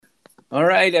All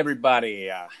right,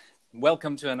 everybody.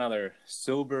 Welcome to another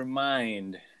Sober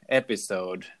Mind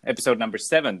episode number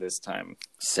 7 this time.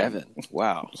 7.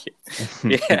 Wow.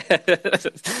 Yeah.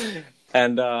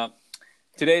 And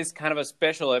today is kind of a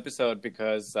special episode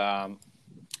because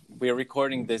we are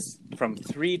recording this from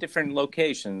 3 different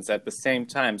locations at the same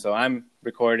time. So I'm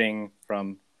recording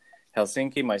from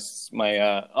Helsinki, my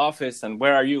office. And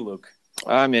where are you, Luke?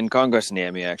 I'm in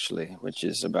Kangasniemi, actually, which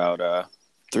is about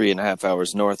 3.5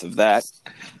 hours north of that.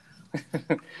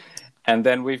 And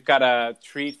then we've got a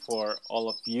treat for all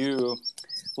of you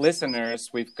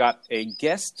listeners. We've got a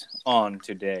guest on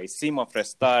today, Simo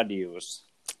Frestadius.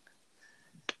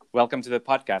 Welcome to the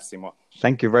podcast, Simo.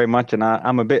 Thank you very much. And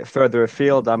I'm a bit further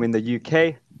afield. I'm in the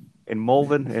UK, in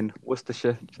Malvern, in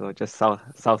Worcestershire, so just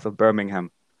south of Birmingham.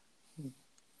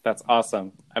 That's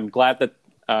awesome. I'm glad that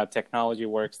technology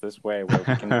works this way, where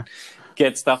we can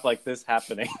get stuff like this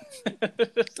happening.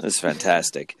 That's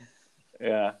fantastic.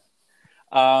 Yeah.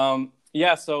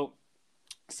 So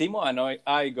Simo and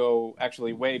I go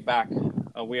actually way back.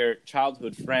 We're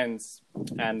childhood friends.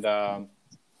 And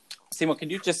Simo, can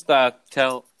you just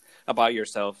tell about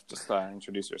yourself? Just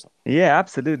introduce yourself. Yeah,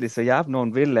 absolutely. So I've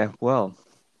known Ville, well,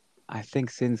 I think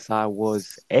since I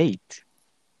was 8.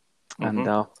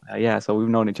 Mm-hmm. And so we've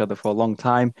known each other for a long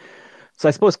time. So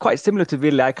I suppose quite similar to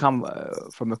Ville, I come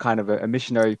from a kind of a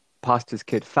missionary pastor's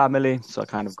kid family. So I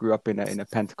kind of grew up in a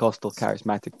Pentecostal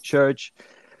charismatic church,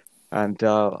 and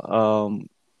I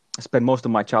spent most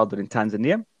of my childhood in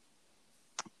Tanzania,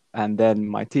 and then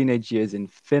my teenage years in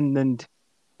Finland,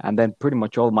 and then pretty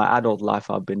much all my adult life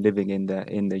I've been living in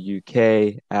the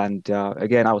UK. And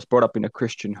again, I was brought up in a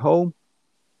Christian home,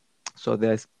 so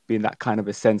there's been that kind of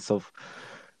a sense of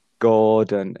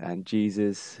God and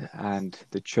Jesus and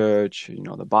the church,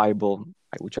 the Bible,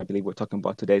 which I believe we're talking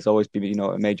about today, has always been,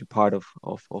 a major part of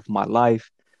my life.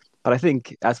 But I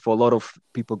think as for a lot of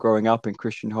people growing up in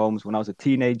Christian homes, when I was a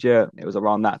teenager, it was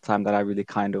around that time that I really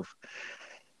kind of,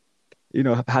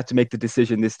 had to make the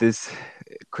decision, is this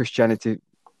Christianity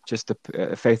just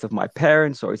a faith of my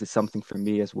parents, or is it something for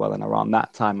me as well? And around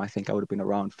that time, I think I would have been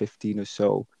around 15 or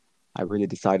so, I really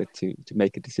decided to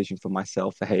make a decision for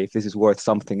myself that, hey, if this is worth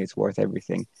something, it's worth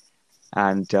everything.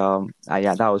 And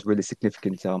that was really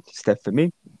significant step for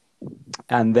me.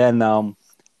 And then, after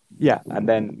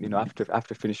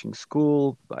finishing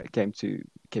school, I came to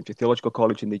theological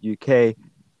college in the UK,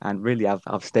 and really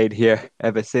I've stayed here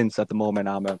ever since. At the moment,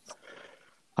 I'm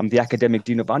the academic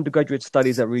dean of undergraduate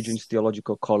studies at Regent's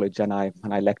Theological College, and I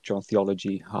lecture on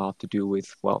theology to do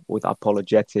with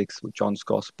apologetics, with John's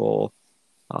Gospel,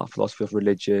 philosophy of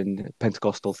religion,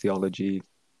 Pentecostal theology,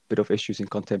 bit of issues in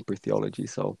contemporary theology,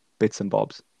 so bits and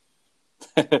bobs.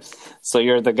 So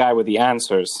you're the guy with the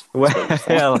answers.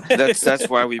 Well, that's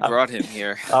why we brought him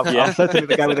here. I'm certainly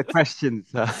the guy with the questions.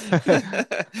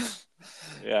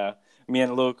 Yeah. Me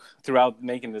and Luke, throughout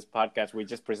making this podcast, we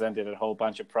just presented a whole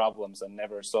bunch of problems and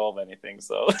never solved anything.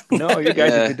 So no, you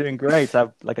guys have been doing great.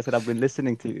 Like I said, I've been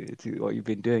listening to what you've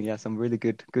been doing. Yeah, some really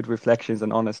good reflections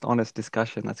and honest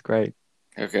discussion. That's great.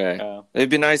 Okay. It'd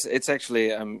be nice. It's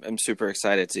actually, I'm super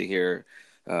excited to hear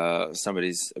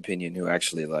somebody's opinion who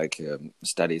actually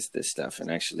studies this stuff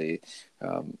and actually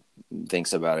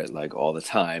thinks about it all the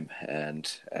time.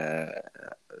 And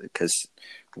because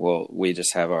we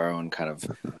just have our own kind of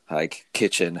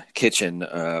kitchen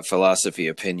philosophy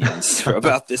opinions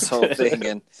about this whole thing.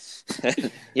 And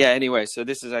anyway, so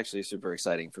this is actually super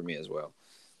exciting for me as well.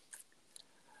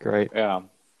 Great. Yeah.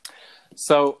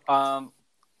 So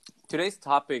today's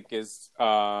topic is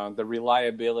the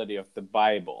reliability of the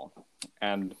Bible.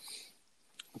 And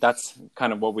that's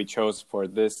kind of what we chose for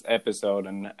this episode.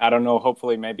 And I don't know,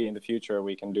 hopefully maybe in the future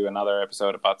we can do another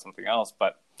episode about something else.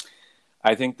 But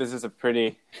I think this is a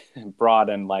pretty broad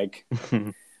and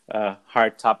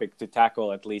hard topic to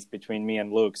tackle, at least between me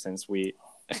and Luke, since we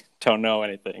don't know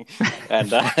anything. And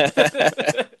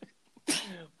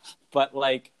but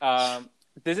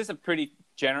this is a pretty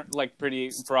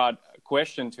pretty broad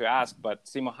question to ask. But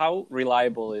Simo, how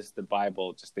reliable is the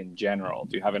Bible just in general?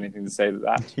 Do you have anything to say to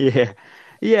that?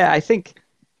 I think.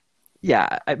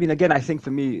 I mean, again, I think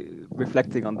for me,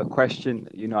 reflecting on the question,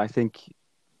 I think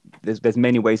there's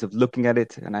many ways of looking at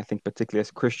it, and I think particularly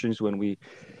as Christians, when we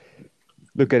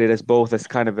look at it as both as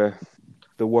kind of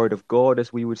the Word of God,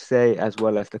 as we would say, as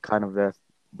well as the kind of the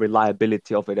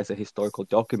reliability of it as a historical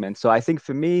document. So I think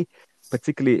for me,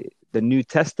 particularly the New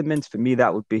Testament, for me,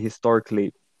 that would be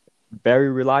historically very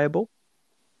reliable.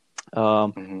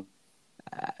 My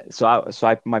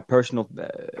personal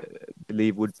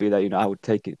belief would be that, I would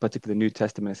take it, particularly the New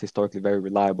Testament, as historically very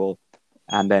reliable.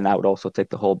 And then I would also take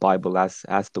the whole Bible as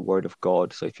the Word of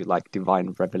God. So if you like,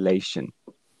 divine revelation.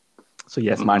 So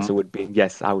yes, my answer would be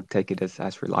yes, I would take it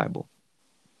as reliable.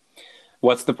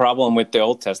 What's the problem with the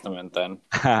Old Testament then?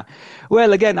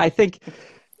 Well, again, I think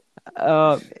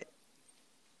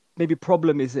maybe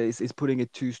problem is putting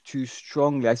it too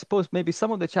strongly. I suppose maybe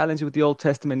some of the challenge with the Old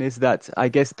Testament is that I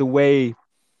guess the way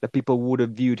that people would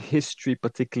have viewed history,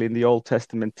 particularly in the Old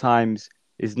Testament times,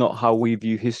 is not how we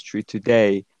view history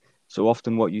today. So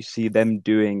often what you see them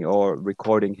doing or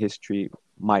recording history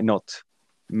might not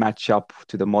match up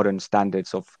to the modern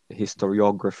standards of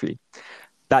historiography.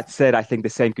 That said, I think the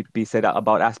same could be said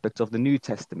about aspects of the New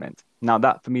Testament. Now,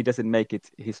 that for me doesn't make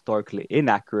it historically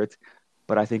inaccurate,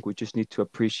 but I think we just need to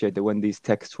appreciate that when these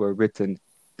texts were written,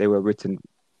 they were written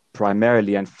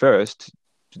primarily and first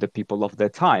to the people of their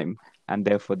time, and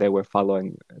therefore they were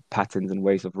following patterns and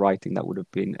ways of writing that would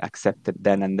have been accepted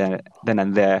then and there.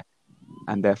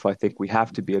 And therefore, I think we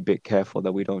have to be a bit careful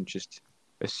that we don't just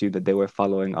assume that they were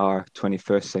following our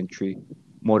 21st century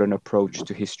modern approach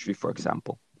to history, for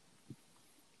example.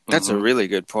 That's a really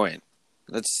good point.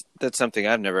 That's something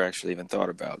I've never actually even thought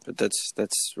about, but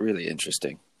that's really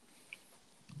interesting.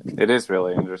 It is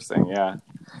really interesting, yeah.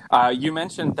 You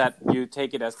mentioned that you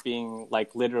take it as being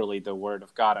like literally the word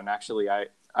of God, and actually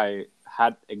I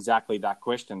had exactly that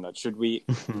question, that should we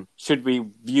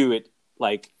view it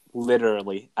like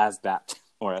literally as that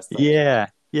or as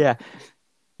that?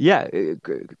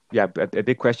 A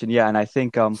big question, yeah. And I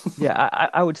think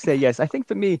I would say yes. I think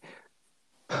for me,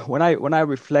 when I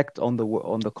reflect on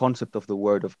the concept of the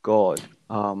Word of God,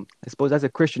 I suppose as a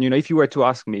Christian, if you were to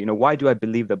ask me, why do I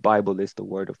believe the Bible is the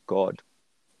Word of God?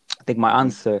 I think my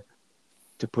answer,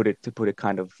 to put it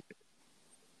kind of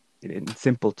in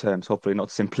simple terms, hopefully not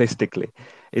simplistically,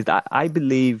 is that I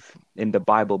believe in the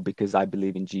Bible because I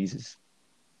believe in Jesus.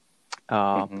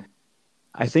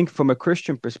 I think from a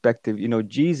Christian perspective,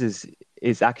 Jesus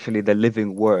is actually the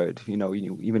living word.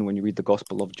 Even when you read the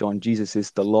Gospel of John, Jesus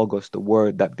is the Logos, the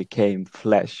word that became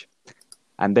flesh.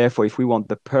 And therefore, if we want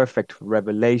the perfect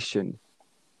revelation,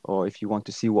 or if you want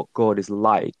to see what God is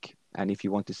like, and if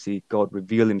you want to see God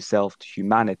reveal himself to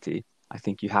humanity, I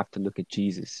think you have to look at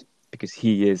Jesus, because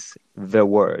he is the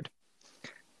word.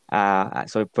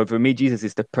 So for me, Jesus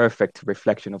is the perfect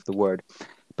reflection of the word.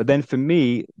 But then for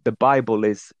me, the Bible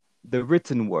is the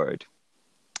written word,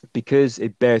 because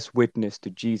it bears witness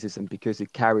to Jesus and because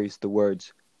it carries the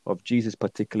words of Jesus,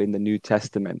 particularly in the New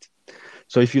Testament.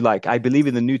 So if you like, I believe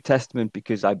in the New Testament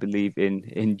because I believe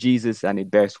in Jesus and it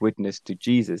bears witness to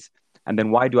Jesus. And then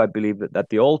why do I believe that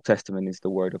the Old Testament is the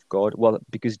word of God? Well,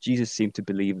 because Jesus seemed to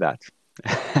believe that.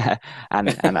 and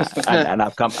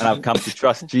I've come to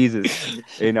trust Jesus,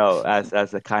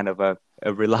 as a kind of a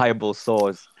reliable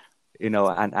source,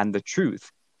 and the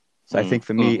truth. So I think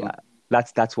for me,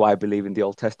 that's why I believe in the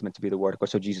Old Testament to be the word of God.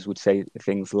 So Jesus would say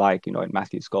things like, in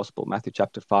Matthew's Gospel, Matthew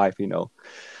chapter 5,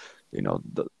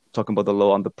 talking about the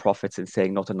law and the prophets, and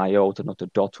saying not an iota, not a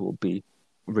dot will be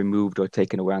removed or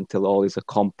taken away until all is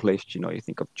accomplished. You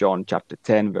think of John chapter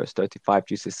 10, verse 35,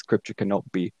 Jesus, scripture cannot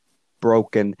be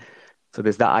broken. So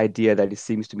there's that idea that it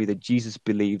seems to me that Jesus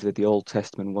believed that the Old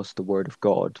Testament was the word of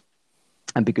God.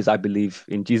 And because I believe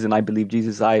in Jesus and I believe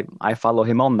Jesus, I follow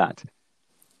him on that.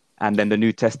 And then the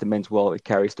New Testament, well, it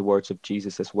carries the words of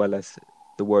Jesus as well as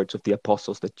the words of the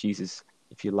apostles that Jesus,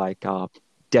 if you like,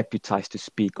 deputized to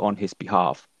speak on his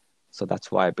behalf. So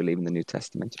that's why I believe in the New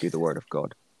Testament to be the word of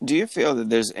God. Do you feel that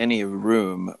there's any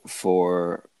room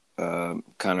for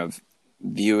kind of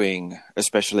viewing,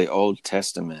 especially Old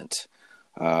Testament,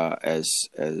 as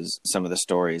some of the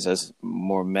stories as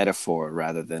more metaphor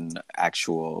rather than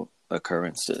actual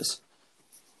occurrences?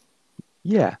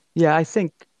 Yeah, I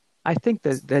think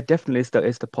there definitely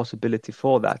is the possibility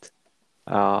for that.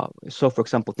 So, for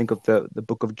example, think of the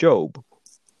book of Job.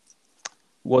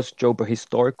 Was Job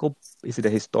is it a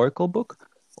historical book,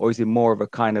 or is it more of a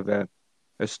kind of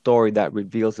a story that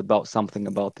reveals about something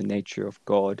about the nature of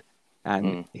God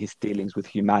and his dealings with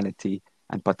humanity,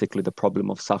 and particularly the problem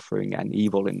of suffering and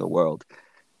evil in the world?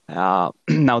 Now,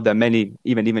 there are many,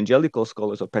 even evangelical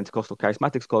scholars or Pentecostal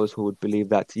charismatic scholars, who would believe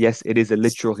that, yes, it is a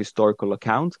literal historical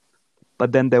account.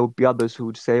 But then there would be others who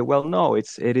would say, well, no,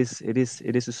 it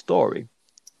is a story.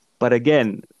 But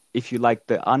again, if you like,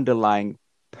 the underlying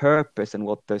purpose and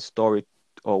what the story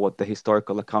or what the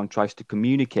historical account tries to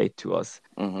communicate to us,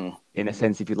 in a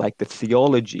sense, if you like, the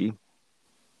theology,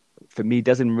 for me,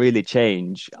 doesn't really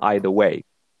change either way.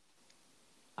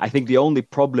 I think the only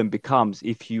problem becomes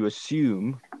if you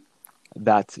assume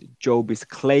that Job is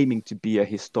claiming to be a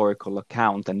historical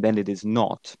account and then it is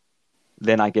not.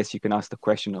 Then I guess you can ask the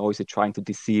question, is it trying to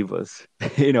deceive us,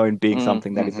 in being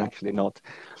something that is actually not?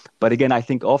 But again, I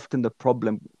think often the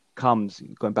problem comes,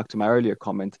 going back to my earlier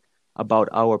comment, about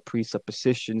our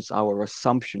presuppositions, our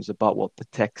assumptions about what the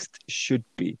text should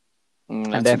be. And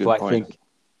That's a therefore, good I point. think,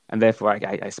 and therefore,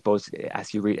 I suppose,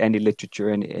 as you read any literature,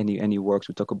 any works,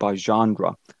 we talk about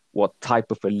genre, what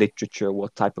type of a literature,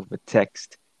 what type of a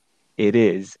text it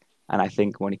is. And I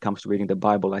think when it comes to reading the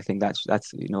Bible, I think that's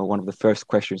one of the first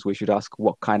questions we should ask: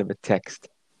 what kind of a text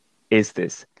is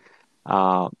this,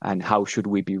 and how should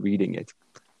we be reading it?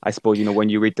 I suppose when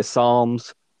you read the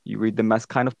Psalms, you read them as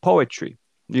kind of poetry,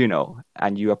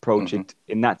 and you approach Hmm. it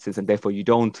in that sense, and therefore you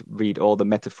don't read all the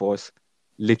metaphors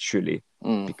literally,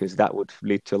 Mm. because that would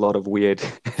lead to a lot of weird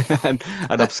and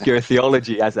obscure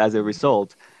theology as a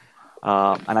result.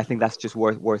 And I think that's just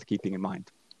worth keeping in mind.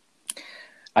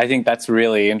 I think that's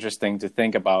really interesting to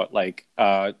think about. Like,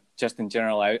 just in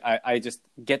general, I just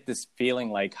get this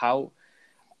feeling like how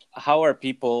are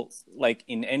people, like,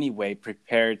 in any way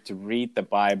prepared to read the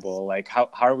Bible? Like, how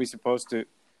are we supposed to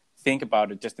think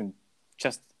about it just in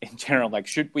general? Like,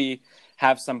 should we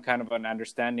have some kind of an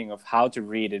understanding of how to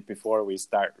read it before we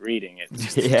start reading it,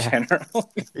 just in Yeah,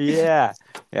 general? yeah,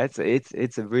 yeah.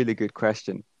 It's a really good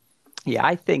question. Yeah,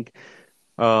 I think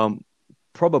um,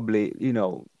 probably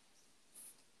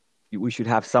we should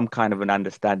have some kind of an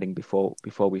understanding before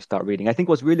we start reading. I think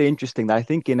what's really interesting that I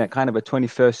think in a kind of a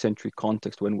 21st century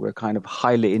context when we're kind of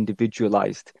highly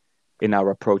individualized in our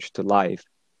approach to life,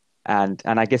 and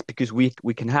I guess because we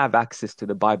can have access to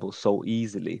the Bible so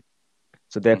easily,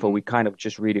 so therefore Hmm. we kind of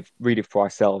just read it for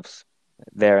ourselves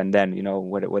there and then,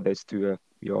 whether it's through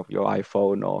your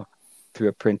iPhone or through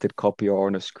a printed copy or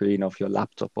on a screen of your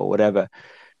laptop or whatever,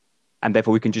 and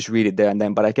therefore we can just read it there and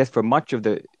then. But I guess for much of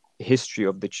the history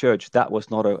of the church, that was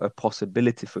not a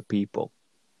possibility for people.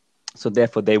 So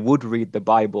therefore, they would read the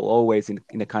Bible always in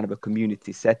a kind of a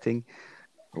community setting,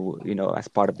 as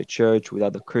part of the church with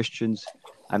other Christians,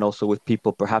 and also with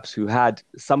people perhaps who had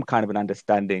some kind of an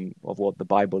understanding of what the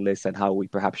Bible is and how we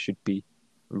perhaps should be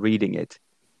reading it.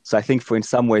 So I think for in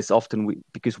some ways, often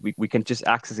because we can just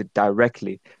access it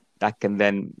directly, that can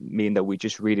then mean that we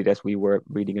just read it as we were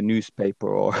reading a newspaper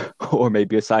or or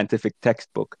maybe a scientific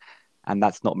textbook, and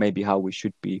that's not maybe how we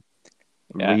should be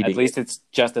Yeah, at reading it. least it's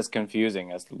just as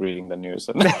confusing as reading the news.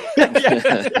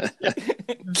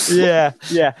 Yeah,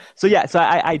 yeah. So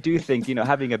I do think,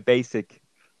 having a basic,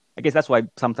 I guess that's why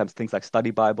sometimes things like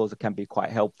study Bibles can be quite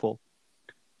helpful.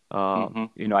 Hmm.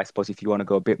 I suppose if you want to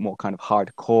go a bit more kind of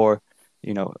hardcore,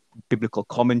 you know, biblical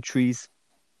commentaries,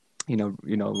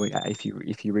 if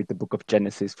you read the book of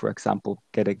Genesis, for example,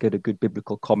 get a good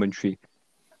biblical commentary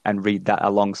and read that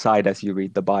alongside as you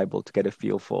read the Bible to get a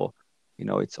feel for,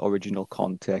 its original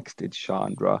context, its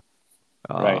genre.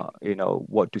 Right.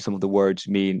 What do some of the words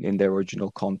mean in their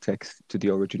original context to the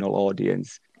original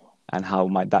audience, and how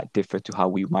might that differ to how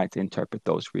we might interpret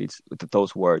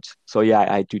those words? So yeah,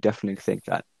 I do definitely think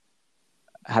that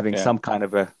having Yeah. some kind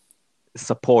of a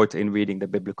support in reading the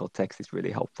biblical text is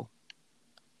really helpful.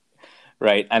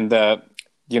 Right. And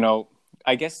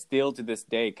I guess still to this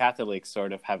day, Catholics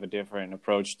sort of have a different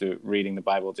approach to reading the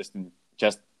Bible,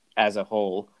 just as a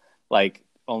whole. Like,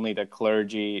 only the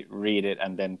clergy read it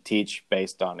and then teach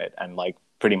based on it, and like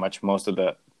pretty much most of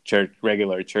the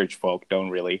regular church folk don't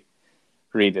really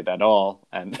read it at all.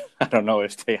 And I don't know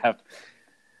if Yeah,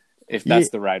 that's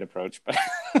the right approach, but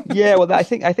yeah. Well, I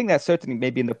think that certainly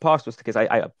maybe in the past was the case.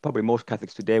 I probably most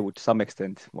Catholics today would to some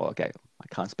extent. Well, okay, I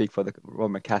can't speak for the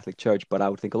Roman Catholic Church, but I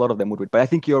would think a lot of them would read. But I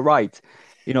think you're right.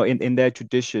 In their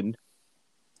tradition,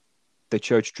 the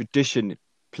church tradition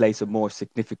plays a more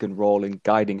significant role in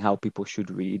guiding how people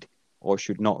should read or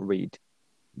should not read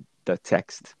the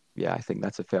text. Yeah, I think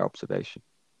that's a fair observation.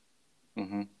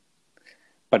 Mhm.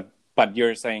 But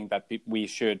you're saying that we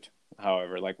should,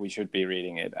 however, like, we should be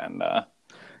reading it, and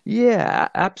Yeah,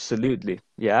 absolutely.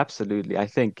 Yeah, absolutely. I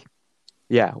think,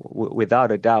 yeah,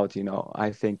 without a doubt,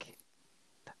 I think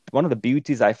one of the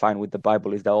beauties I find with the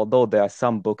Bible is that although there are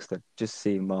some books that just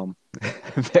seem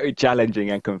very challenging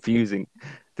and confusing,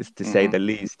 to say mhm. the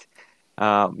least,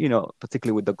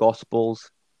 particularly with the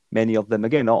Gospels, many of them,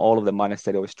 again, not all of them might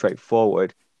necessarily always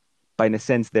straightforward, but in a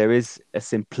sense, there is a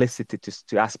simplicity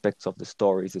to aspects of the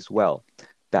stories as well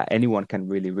that anyone can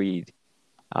really read.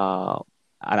 Uh,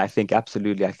 and I think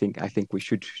absolutely, I think we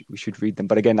should read them.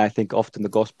 But again, I think often the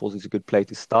Gospels is a good place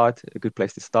to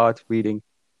start reading.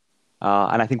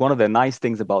 And I think one of the nice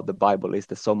things about the Bible is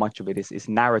that so much of it is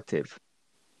narrative,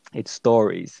 it's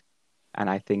stories, and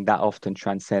I think that often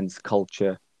transcends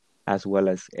culture as well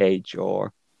as age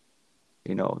or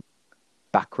you know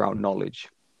background knowledge.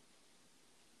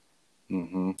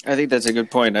 Hmm. I think that's a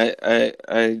good point.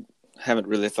 I haven't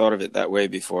really thought of it that way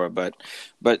before, but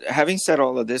having said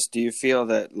all of this, do you feel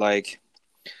that like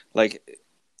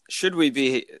should we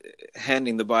be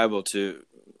handing the Bible to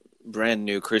brand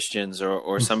new Christians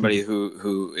or somebody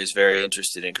who is very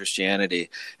interested in Christianity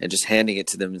and just handing it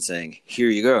to them and saying, here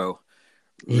you go,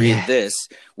 read this,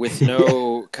 with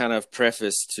no kind of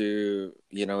preface to,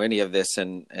 any of this,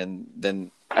 and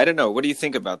then I don't know, what do you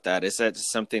think about that? Is that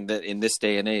something that in this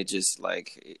day and age is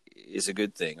a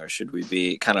good thing, or should we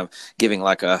be kind of giving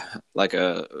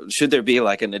should there be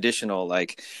like an additional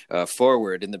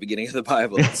forward in the beginning of the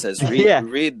Bible that says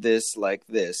read this like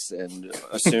this and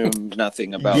assume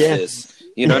nothing about this?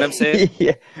 You know what I'm saying?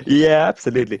 Yeah,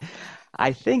 absolutely.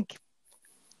 I think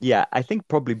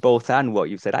probably both, and what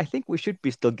you said. I think we should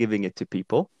be still giving it to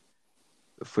people,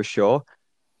 for sure,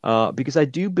 because I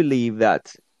do believe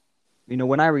that,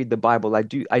 when I read the Bible, I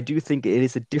do think it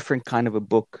is a different kind of a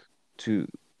book to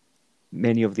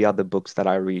many of the other books that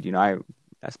I read.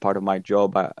 As part of my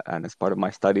job and as part of my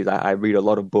studies, I read a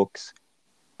lot of books,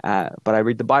 but I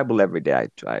read the Bible every day.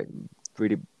 I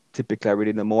read it, typically I read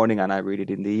it in the morning and I read it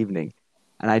in the evening,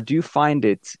 and I do find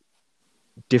it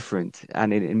different,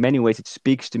 and in many ways it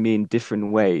speaks to me in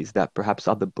different ways that perhaps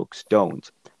other books don't.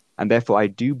 And therefore I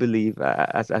do believe,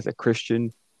 as a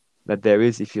Christian, that there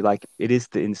is, if you like, it is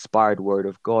the inspired word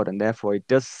of God, and therefore it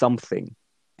does something,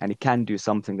 and it can do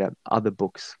something that other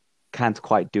books can't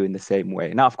quite do in the same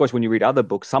way. Now, of course, when you read other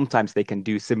books, sometimes they can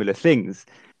do similar things,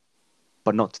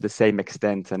 but not to the same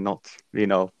extent, and not,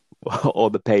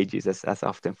 all the pages as I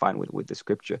often find with the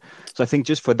scripture. So I think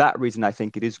just for that reason, I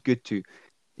think it is good to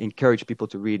encourage people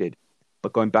to read it.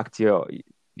 But going back to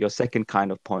your second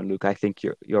kind of point, Luke, I think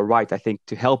you're right. I think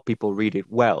to help people read it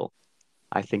well,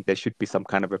 I think there should be some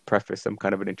kind of a preface, some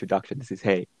kind of an introduction. This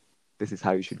is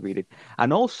how you should read it.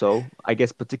 And also, I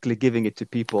guess, particularly giving it to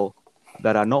people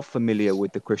that are not familiar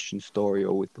with the Christian story,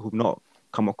 or who've not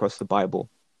come across the Bible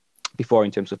before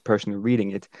in terms of personally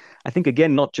reading it. I think,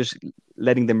 again, not just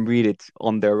letting them read it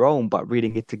on their own, but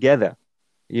reading it together,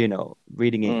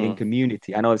 reading it in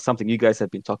community. I know it's something you guys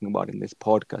have been talking about in this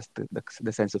podcast,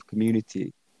 the sense of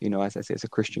community, as I say, as a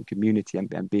Christian community,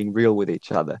 and being real with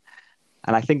each other.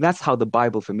 And I think that's how the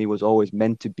Bible for me was always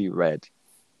meant to be read,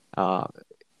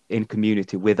 in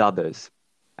community with others,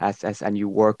 and you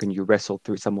work and you wrestle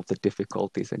through some of the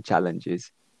difficulties and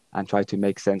challenges and try to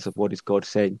make sense of what is God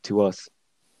saying to us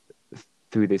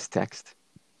through this text.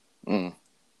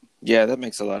 Yeah, that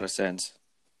makes a lot of sense.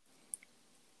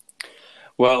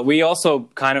 Well, we also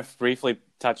kind of briefly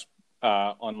touched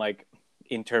on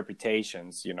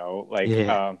interpretations,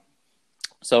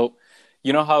 so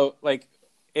how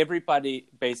everybody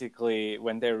basically,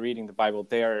 when they're reading the Bible,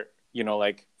 they're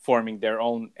forming their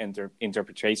own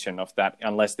interpretation of that,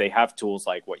 unless they have tools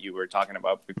like what you were talking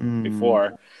about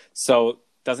before. So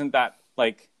doesn't that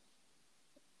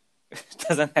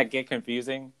get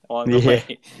confusing along the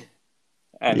way?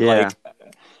 And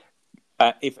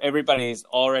if everybody is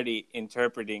already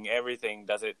interpreting everything,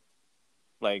 does it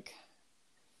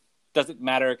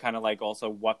matter kind of also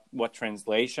what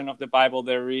translation of the Bible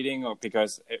they're reading, or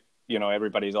because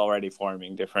everybody's already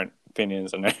forming different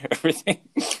opinions and everything?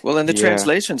 Well, and the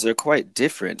translations are quite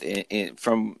different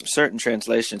from certain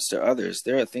translations to others.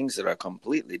 There are things that are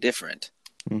completely different.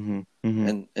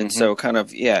 So kind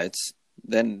of, it's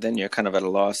then you're kind of at a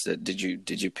loss. That did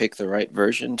you pick the right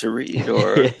version to read,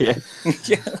 or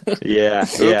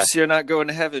oops, you're not going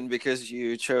to heaven because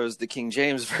you chose the King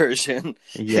James version.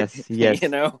 Yes.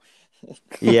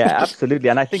 Yeah, absolutely.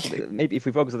 And I think maybe if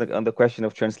we focus on the question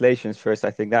of translations first,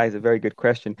 I think that is a very good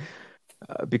question,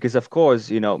 because of course,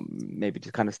 maybe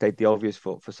to kind of state the obvious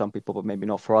for some people, but maybe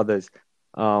not for others.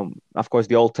 Of course,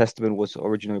 the Old Testament was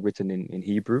originally written in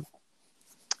Hebrew.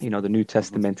 The New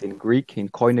Testament in Greek, in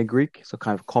Koine Greek, so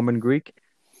kind of common Greek.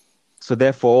 So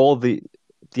therefore, all the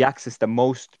access that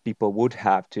most people would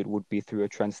have to it would be through a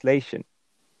translation.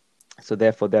 So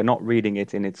therefore, they're not reading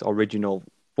it in its original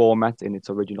format, in its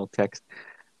original text.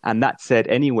 And that said,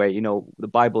 anyway, the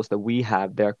Bibles that we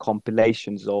have, they're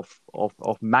compilations of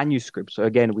manuscripts. So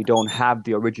again, we don't have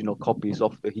the original copies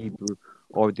of the Hebrew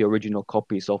or the original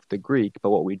copies of the Greek, but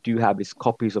what we do have is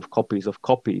copies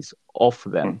of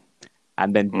them.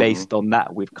 And then based on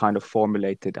that, we've kind of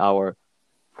formulated our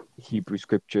Hebrew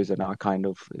scriptures and our kind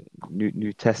of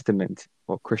New Testament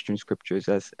or Christian scriptures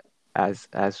as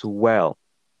well.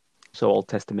 So Old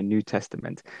Testament, New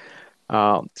Testament.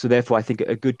 So therefore, I think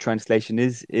a good translation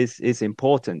is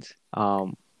important.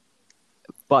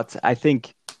 But I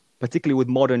think, particularly with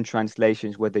modern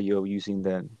translations, whether you're using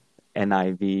the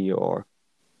NIV or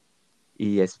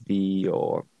ESV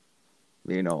or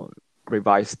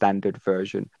Revised Standard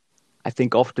Version, I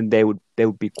think often they would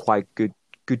be quite good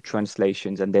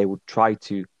translations, and they would try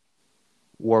to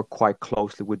work quite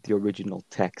closely with the original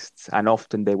texts, and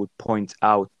often they would point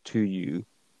out to you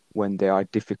when there are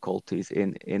difficulties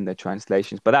in the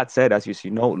translations. But that said, as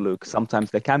you know, Luke,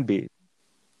 sometimes there can be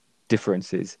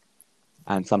differences,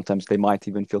 and sometimes they might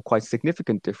even feel quite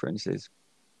significant differences.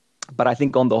 But I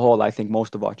think on the whole, I think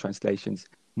most of our translations,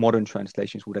 modern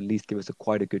translations, would at least give us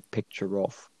quite a good picture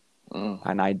of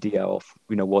an idea of,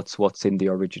 what's in the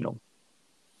original.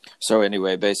 So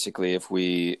anyway, basically, if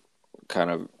we kind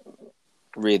of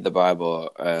read the Bible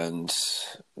and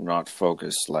not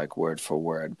focus like word for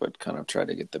word, but kind of try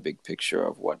to get the big picture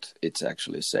of what it's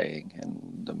actually saying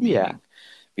and the meaning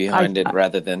behind it,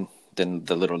 rather than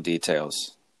the little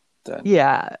details.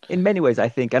 Yeah, in many ways, I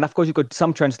think. And of course, you've got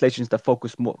some translations that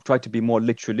try to be more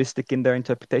literalistic in their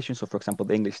interpretation. So, for example,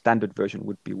 the English Standard Version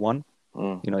would be one.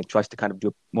 It tries to kind of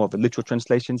do more of a literal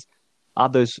translations.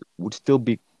 Others would still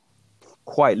be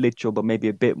quite literal, but maybe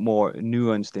a bit more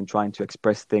nuanced in trying to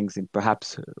express things in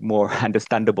perhaps more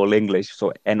understandable English.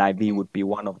 So NIV would be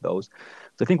one of those.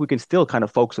 So I think we can still kind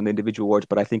of focus on the individual words,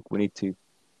 but I think we need to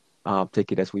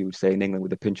take it, as we would say in England,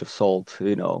 with a pinch of salt.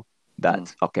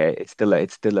 That okay, it's still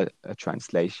a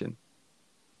translation.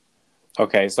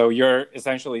 Okay, so you're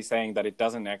essentially saying that it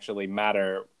doesn't actually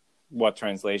matter what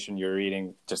translation you're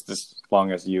reading, just as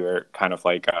long as you're kind of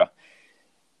like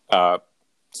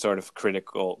sort of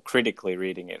critically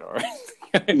reading it, or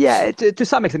yeah, to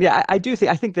some extent. Yeah, I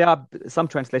think there are some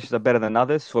translations are better than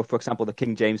others. So, for example, the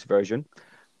King James Version,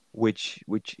 which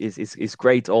is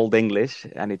great Old English,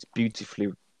 and it's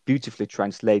beautifully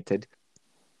translated,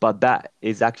 but that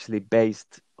is actually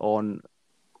based on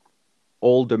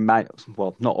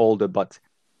not older, but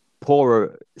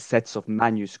poorer sets of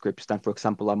manuscripts than, for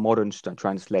example, our modern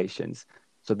translations.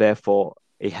 So therefore,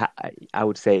 I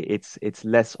would say it's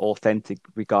less authentic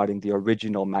regarding the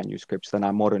original manuscripts than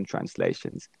our modern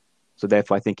translations. So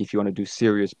therefore, I think if you want to do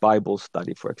serious Bible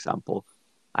study, for example,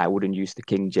 I wouldn't use the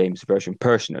King James Version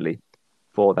personally.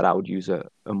 For that, I would use a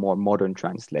more modern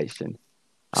translation.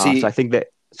 So I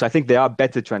think there are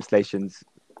better translations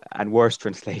and worse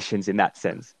translations in that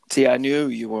sense. See, I knew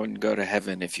you wouldn't go to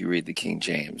heaven if you read the King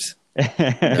James.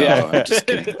 No, I'm just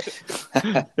kidding.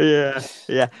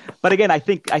 yeah. But again, I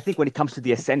think when it comes to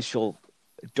the essential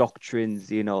doctrines,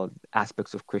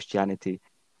 aspects of Christianity,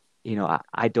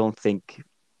 I don't think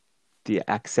the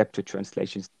accepted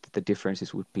translations, the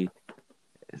differences would be,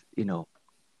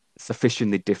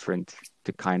 sufficiently different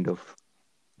to kind of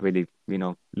really,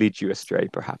 lead you astray,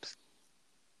 perhaps.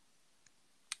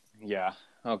 Yeah.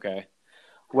 Okay.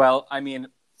 Well, I mean,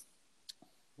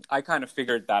 I kind of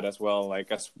figured that as well.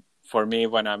 Like, as for me,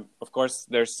 of course,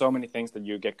 there's so many things that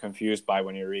you get confused by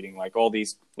when you're reading, like all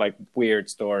these like weird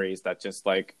stories that just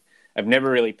like I've never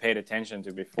really paid attention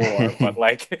to before, but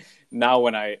like now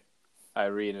when I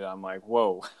read it, I'm like,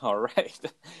 whoa, all right,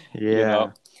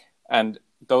 yeah. And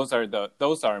those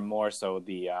are more so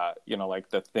the like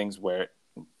the things where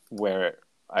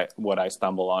I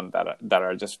stumble on that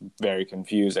are just very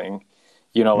confusing,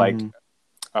 like.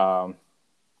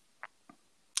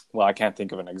 Well, I can't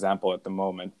think of an example at the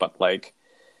moment, but like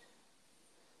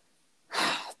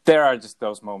there are just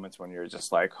those moments when you're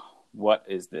just like, what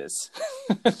is this?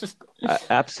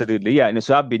 Absolutely. Yeah. And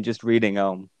so I've been just reading,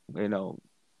 through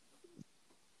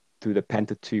the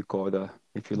Pentateuch, or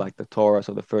if you like, the Torah,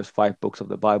 so the first 5 books of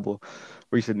the Bible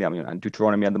recently. I mean, and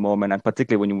Deuteronomy at the moment, and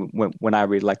particularly when I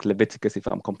read like Leviticus, if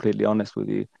I'm completely honest with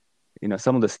you,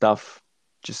 some of the stuff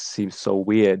just seems so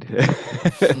weird.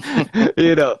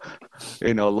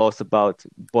 Laws about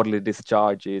bodily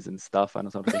discharges and stuff, and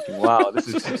I'm thinking, wow, this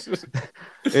is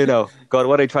God,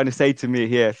 what are you trying to say to me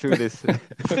here through this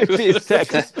these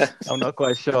texts? I'm not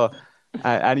quite sure.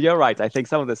 And you're right, I think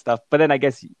some of the stuff, but then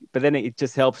it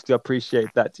just helps to appreciate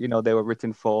that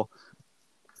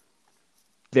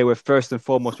they were first and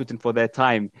foremost written for their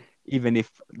time, even if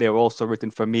they were also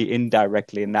written for me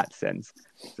indirectly in that sense.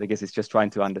 So I guess it's just trying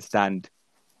to understand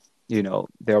the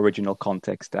original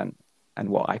context and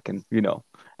what I can,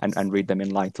 and read them in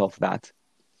light of that.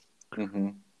 Mm-hmm.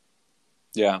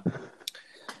 Yeah.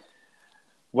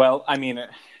 Well, I mean,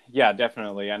 yeah,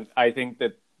 definitely. And I think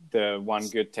that the one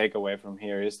good takeaway from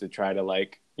here is to try to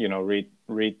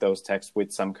read those texts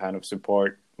with some kind of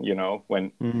support,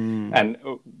 and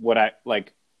what I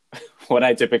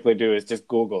typically do is just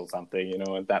Google something,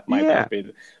 and that might not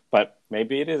be, but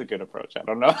maybe it is a good approach. I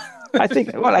don't know. I think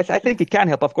it can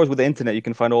help. Of course, with the internet, you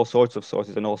can find all sorts of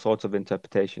sources and all sorts of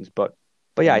interpretations. But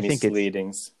yeah, I think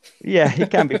misleadings.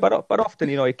 It can be. But often,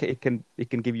 it can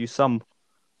give you some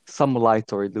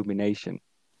light or illumination.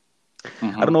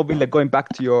 Mm-hmm. I don't know, Ville, going back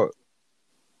to your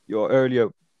earlier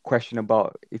question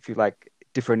about, if you like,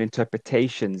 different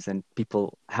interpretations and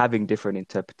people having different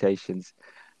interpretations.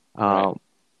 Right.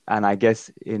 And I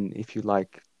guess if you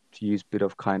like to use a bit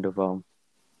of kind of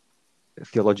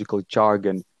theological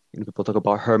jargon, people talk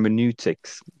about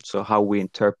hermeneutics, so how we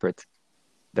interpret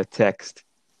the text.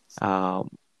 Um,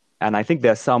 and I think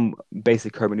there are some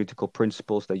basic hermeneutical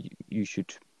principles that you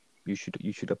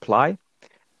should apply.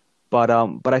 But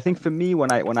I think for me,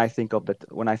 when I think of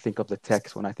the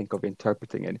text, when I think of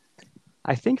interpreting it,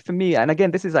 I think for me, and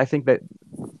again, this is I think that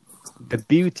the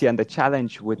beauty and the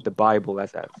challenge with the Bible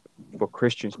as for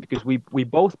Christians, because we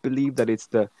both believe that it's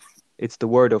the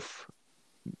word of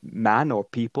man or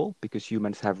people, because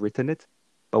humans have written it,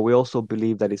 but we also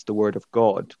believe that it's the word of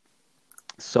God.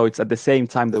 So it's at the same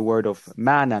time the word of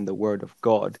man and the word of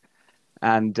God,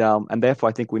 and therefore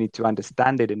I think we need to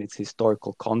understand it in its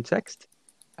historical context,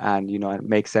 and and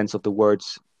make sense of the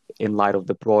words in light of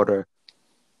the broader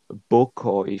book,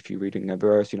 or if you're reading a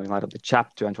verse, in light of the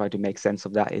chapter, and try to make sense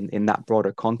of that in that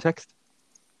broader context.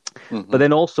 Mm-hmm. But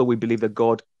then also we believe that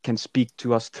God can speak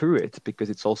to us through it, because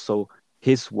it's also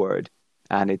His word,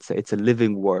 and it's a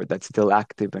living word that's still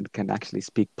active and can actually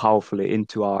speak powerfully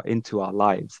into our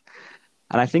lives.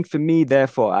 And I think for me,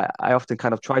 therefore, I often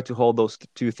kind of try to hold those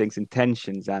two things in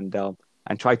tensions,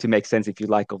 and try to make sense, if you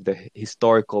like, of the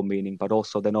historical meaning, but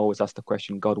also then always ask the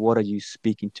question, God, what are you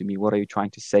speaking to me? What are you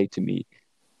trying to say to me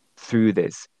through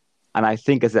this? And I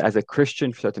think as a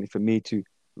Christian, certainly for me, to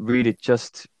read it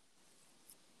just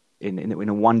in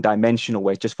a one-dimensional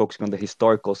way, just focusing on the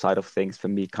historical side of things, for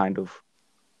me kind of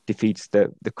defeats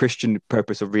the Christian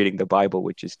purpose of reading the Bible,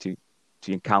 which is to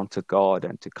encounter God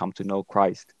and to come to know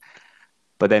Christ.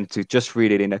 But then to just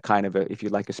read it in a kind of if you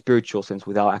like, a spiritual sense,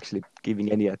 without actually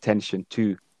giving any attention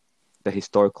to the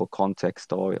historical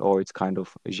context or its kind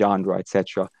of genre,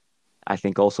 etc., I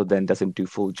think also then doesn't do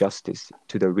full justice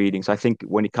to the reading. So I think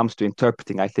when it comes to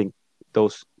interpreting, I think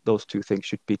those two things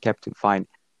should be kept in fine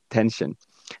tension.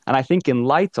 And I think in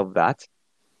light of that,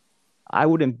 I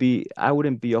wouldn't be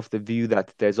of the view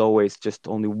that there's always just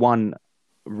only one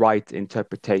right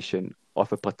interpretation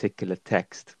of a particular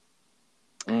text.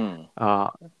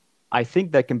 I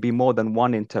think there can be more than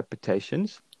one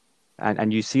interpretations,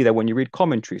 and you see that when you read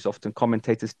commentaries, often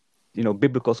commentators,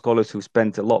 biblical scholars who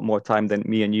spent a lot more time than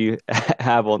me and you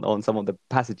have on some of the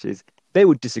passages, they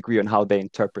would disagree on how they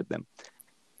interpret them.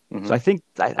 Mm-hmm. So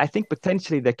I think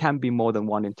potentially there can be more than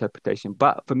one interpretation,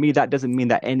 but for me that doesn't mean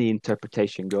that any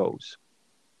interpretation goes.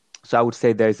 So I would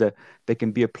say there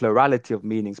can be a plurality of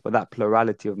meanings, but that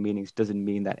plurality of meanings doesn't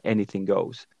mean that anything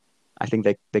goes. I think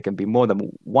there can be more than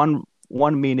one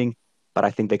meaning, but I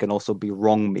think there can also be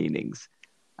wrong meanings,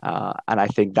 and I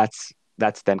think that's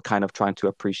then kind of trying to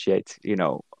appreciate,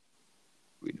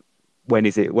 when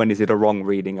is it a wrong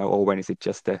reading, or when is it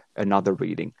just another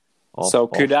reading of, so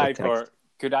could of the text.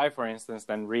 Could I, for instance,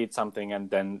 then read something and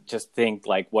then just think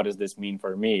like, what does this mean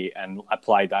for me, and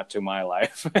apply that to my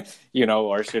life,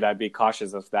 or should I be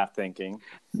cautious of that thinking?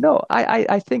 No,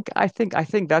 I think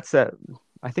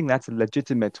that's a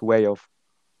legitimate way of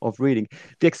reading.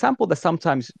 The example that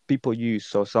sometimes people use,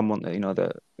 so someone,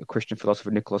 the Christian philosopher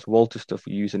Nicholas Wolterstorff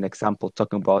use an example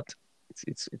talking about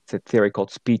it's a theory called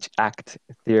speech act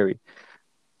theory.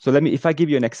 So if I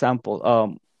give you an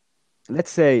example,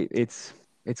 let's say it's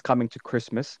coming to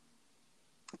Christmas,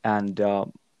 and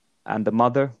the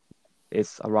mother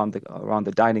is around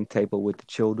the dining table with the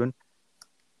children,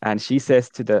 and she says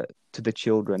to the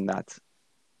children that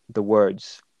the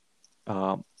words,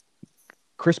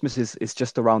 Christmas is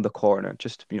just around the corner,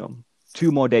 just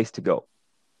 2 more days to go.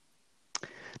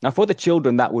 Now for the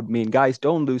children that would mean, guys,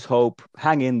 don't lose hope,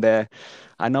 hang in there,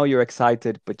 I know you're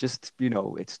excited, but just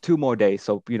it's 2 more days,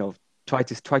 so try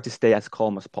to stay as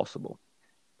calm as possible.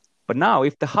 But now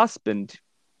if the husband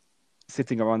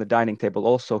sitting around the dining table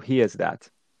also hears that,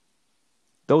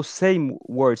 those same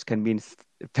words can mean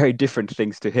very different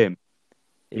things to him.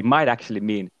 It might actually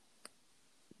mean,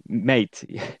 mate,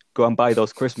 go and buy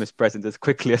those Christmas presents as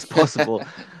quickly as possible,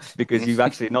 because you've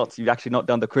actually not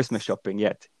done the Christmas shopping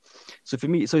yet. So for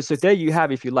me, so there you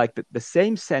have, if you like, the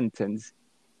same sentence,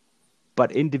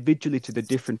 but individually to the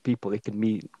different people, it can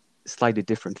mean slightly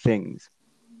different things.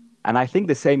 And I think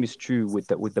the same is true with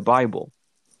the Bible.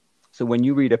 So when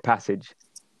you read a passage,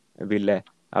 Ville,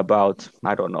 about,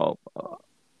 I don't know,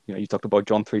 you talked about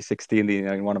John 3:16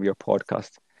 in one of your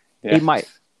podcasts. Yeah. It might,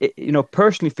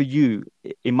 personally for you,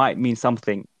 it might mean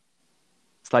something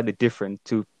slightly different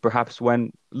to perhaps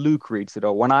when Luke reads it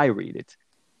or when I read it.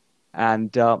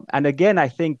 And again, I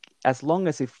think as long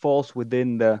as it falls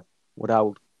within what I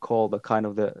would call the kind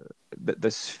of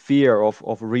the sphere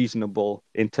of reasonable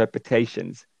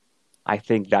interpretations, I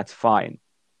think that's fine.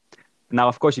 Now,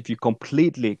 of course, if you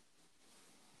completely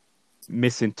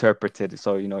misinterpreted.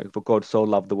 So, for God so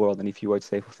loved the world, and if you were to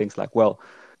say things like, well,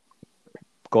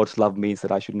 God's love means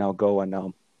that I should now go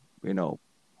and you know,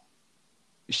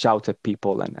 shout at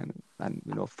people and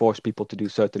force people to do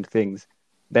certain things,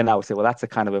 then I would say, well, that's a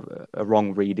kind of a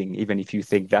wrong reading, even if you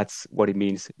think that's what it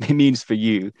means for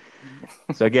you.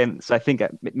 So again, I think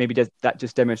maybe that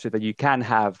just demonstrates that you can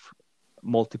have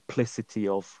multiplicity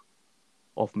of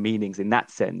meanings in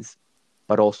that sense,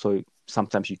 but also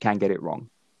sometimes you can get it wrong.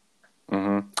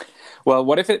 Mm-hmm. Well,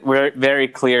 what if it very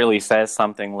clearly says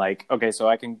something like, okay, so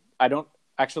I don't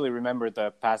actually remember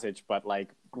the passage, but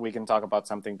like we can talk about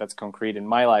something that's concrete in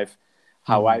my life,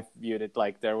 how I viewed it.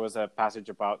 Like there was a passage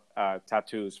about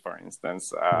tattoos, for instance,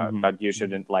 that you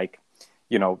shouldn't put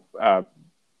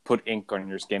ink on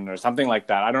your skin or something like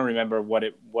that. I don't remember what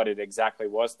it exactly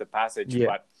was, the passage,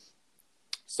 but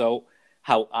so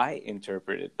how I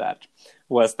interpreted that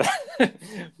was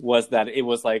that it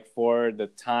was like for the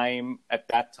time, at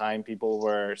that time, people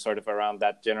were sort of around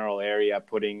that general area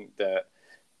putting the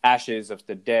ashes of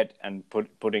the dead and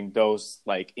putting those,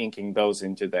 like inking those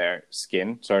into their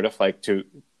skin, sort of like to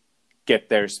get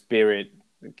their spirit,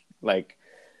 like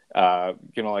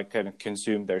like kind of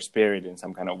consume their spirit in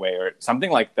some kind of way or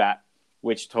something like that,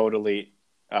 which totally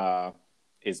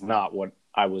is not what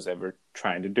I was ever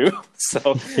trying to do.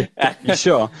 So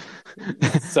sure.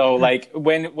 So like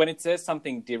when it says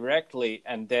something directly,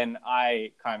 and then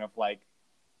I kind of like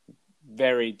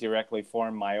very directly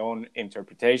form my own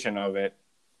interpretation of it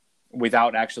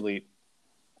without actually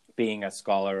being a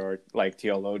scholar or like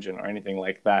theologian or anything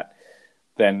like that,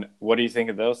 then what do you think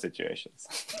of those situations?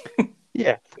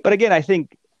 Yeah, but again, I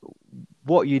think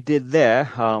what you did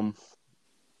there,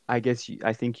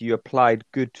 I think you applied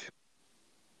good,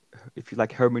 if you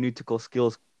like, hermeneutical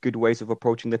skills, good ways of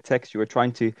approaching the text. You were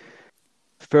trying to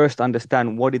first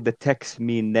understand what did the text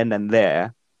mean then and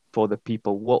there for the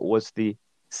people. What was the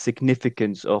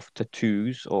significance of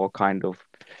tattoos or kind of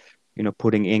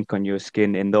putting ink on your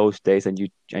skin in those days, and you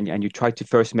try to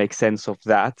first make sense of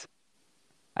that.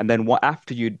 And then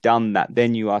after you'd done that,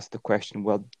 then you ask the question,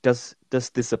 well, does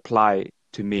this apply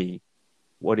to me?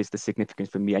 What is the significance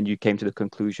for me? And you came to the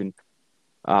conclusion,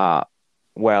 well,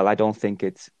 I don't think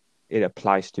it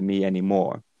applies to me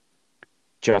anymore.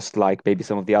 Just like maybe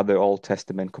some of the other Old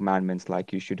Testament commandments,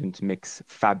 like you shouldn't mix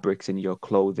fabrics in your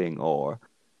clothing, or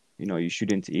you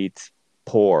shouldn't eat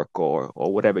pork, or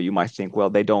whatever. You might think, well,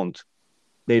 they don't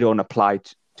apply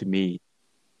to me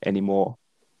anymore.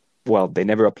 Well, they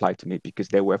never applied to me because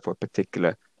they were for a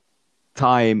particular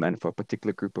time and for a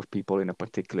particular group of people in a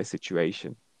particular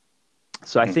situation.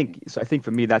 So I think for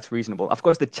me that's reasonable. Of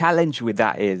course, the challenge with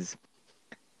that is,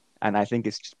 and I think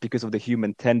it's just because of the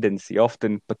human tendency,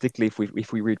 often, particularly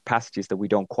if we read passages that we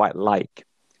don't quite like,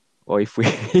 or if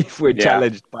we're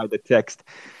challenged by the text,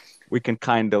 we can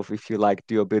kind of, if you like,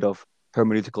 do a bit of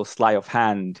hermeneutical sleight of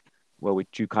hand, where we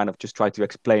do kind of just try to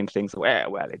explain things.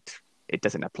 Well, it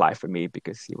doesn't apply for me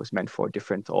because it was meant for a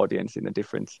different audience in a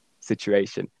different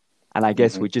situation. And I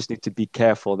guess we just need to be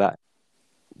careful that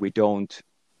we don't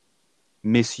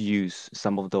misuse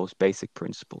some of those basic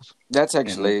principles. That's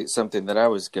actually something that I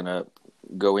was going to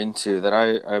go into, that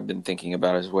I've been thinking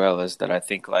about as well, is that I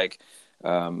think like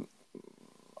I've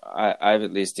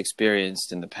at least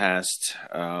experienced in the past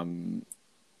kind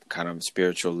of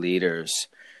spiritual leaders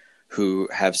who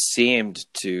have seemed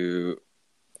to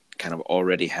kind of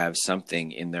already have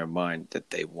something in their mind that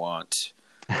they want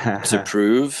to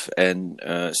prove, and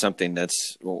something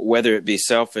that's, whether it be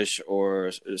selfish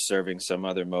or serving some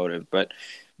other motive, but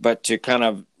to kind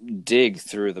of dig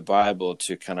through the Bible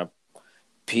to kind of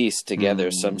piece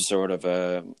together some sort of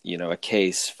a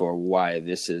case for why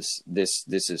this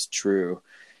is true.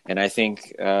 And I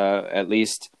think at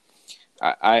least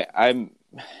I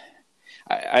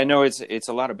know it's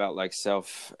a lot about like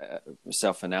self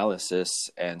analysis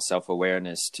and self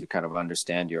awareness to kind of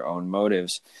understand your own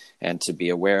motives and to be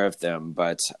aware of them.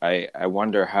 But I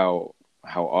wonder how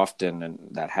often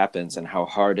that happens, and how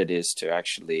hard it is to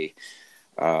actually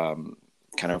kind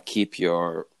of keep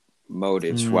your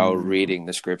motives while reading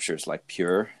the scriptures like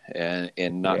pure,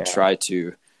 and not try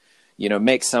to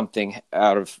make something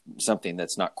out of something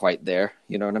that's not quite there.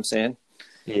 You know what I'm saying?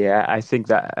 Yeah, I think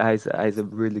that is a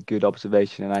really good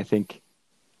observation, and I think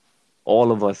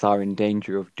all of us are in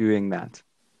danger of doing that.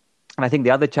 And I think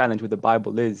the other challenge with the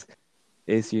Bible is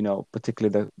particularly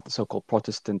the so-called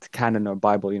Protestant canon or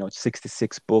Bible,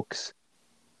 66 books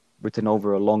written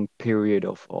over a long period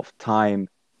of time,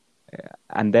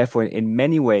 and therefore in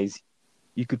many ways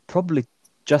you could probably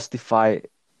justify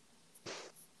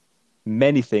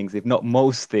many things, if not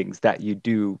most things, that you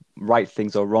do, right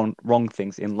things or wrong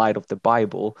things in light of the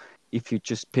Bible, if you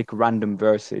just pick random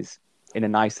verses in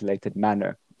an isolated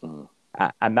manner. Mm.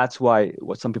 And that's why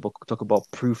what some people talk about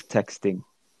proof texting,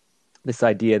 this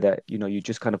idea that, you know, you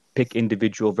just kind of pick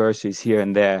individual verses here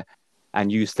and there and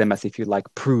use them as if you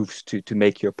like proofs to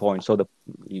make your point. So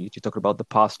you talk about the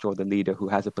pastor or the leader who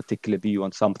has a particular view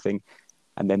on something,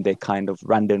 and then they kind of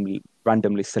randomly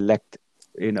select,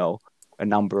 you know, a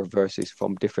number of verses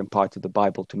from different parts of the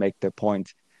Bible to make their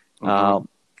point. Mm-hmm.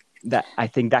 That I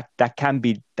think that can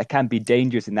be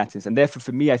dangerous in that sense. And therefore,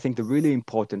 for me, I think the really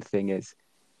important thing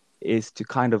is to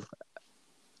kind of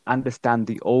understand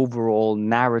the overall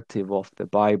narrative of the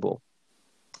Bible.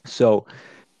 So,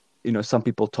 you know, some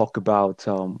people talk about,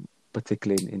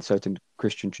 particularly in certain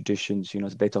Christian traditions, you know,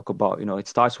 they talk about, you know, it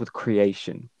starts with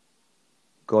creation,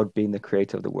 God being the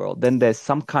creator of the world. Then there's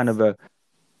some kind of a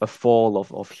fall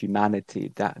of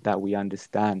humanity that we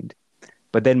understand.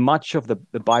 But then much of the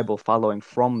Bible following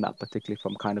from that, particularly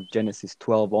from kind of Genesis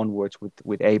 12 onwards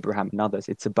with Abraham and others,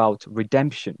 it's about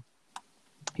redemption.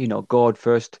 You know, God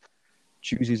first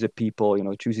chooses a people, you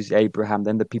know, chooses Abraham,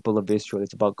 then the people of Israel.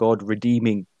 It's about God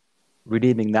redeeming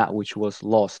that which was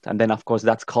lost. And then, of course,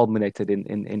 that's culminated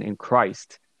in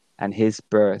Christ and his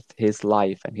birth, his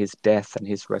life, and his death and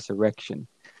his resurrection.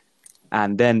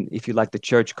 And then, if you like, the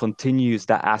church continues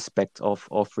that aspect of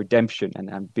redemption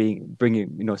and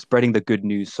bringing, you know, spreading the good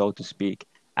news, so to speak.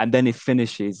 And then it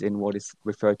finishes in what is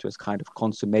referred to as kind of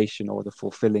consummation, or the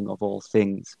fulfilling of all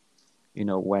things, you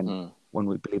know, when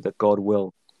we believe that God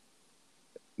will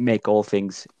make all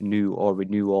things new or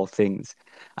renew all things.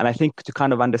 And I think to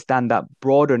kind of understand that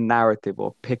broader narrative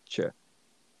or picture,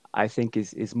 I think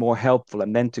is more helpful.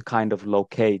 And then to kind of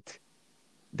locate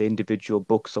the individual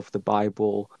books of the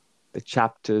Bible, the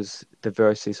chapters, the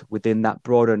verses within that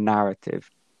broader narrative.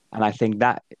 And I think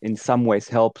that in some ways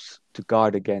helps to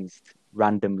guard against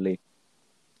randomly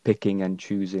picking and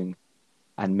choosing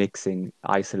and mixing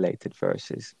isolated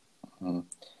verses. Mm.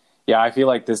 Yeah, I feel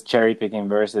like this cherry picking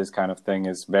verses kind of thing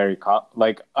is very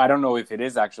like, I don't know if it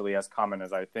is actually as common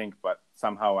as I think, but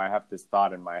somehow I have this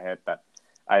thought in my head that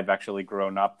I've actually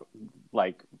grown up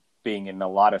like being in a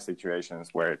lot of situations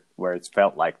where it's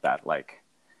felt like that, like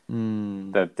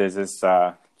that this is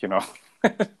you know,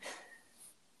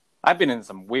 I've been in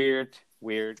some weird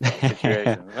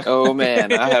situations. Oh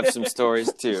man, I have some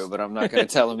stories too, but I'm not going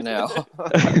to tell them now.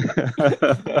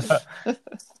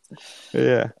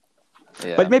 Yeah.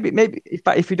 But maybe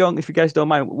if you guys don't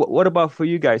mind, what about for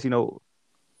you guys? You know,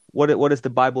 what does the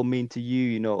Bible mean to you?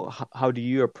 You know, how do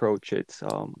you approach it,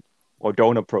 or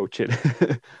don't approach it?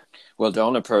 Well,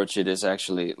 don't approach it is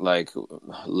actually like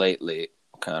lately.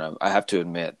 Kind of, I have to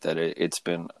admit that it's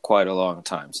been quite a long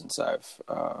time since I've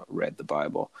read the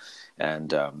Bible,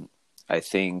 and I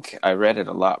think I read it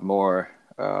a lot more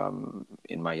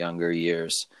in my younger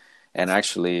years, and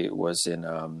actually was in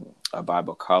a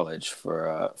Bible college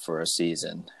for a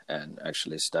season, and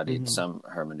actually studied some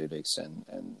hermeneutics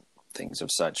and things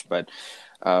of such. But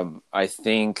I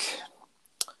think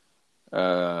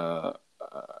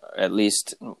at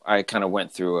least I kind of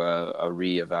went through a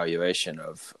reevaluation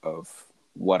of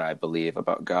what I believe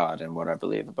about God and what I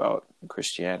believe about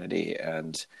Christianity,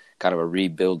 and kind of a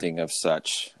rebuilding of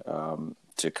such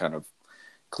to kind of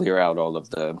clear out all of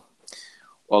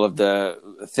the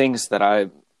things that I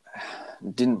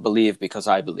didn't believe because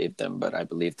I believed them, but I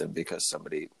believed them because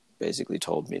somebody basically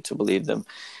told me to believe them.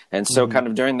 And so kind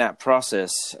of during that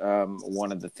process,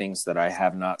 one of the things that I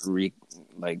have not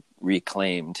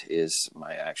reclaimed is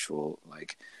my actual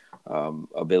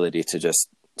ability to just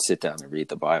sit down and read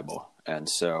the Bible. And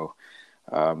so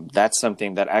that's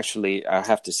something that actually I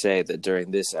have to say that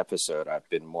during this episode I've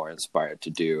been more inspired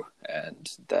to do, and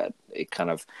that it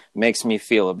kind of makes me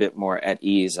feel a bit more at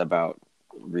ease about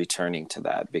returning to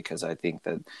that, because I think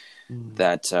that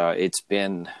it's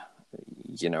been,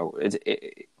 you know,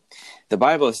 the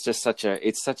Bible is just such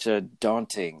a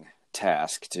daunting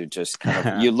task to just kind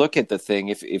of you look at the thing.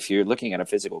 If you're looking at a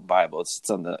physical Bible, it sits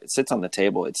on the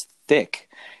table, it's thick,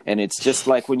 and it's just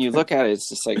like when you look at it, it's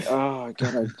just like, oh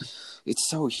god, it's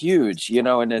so huge, you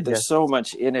know, and there's so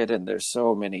much in it, and there's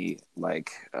so many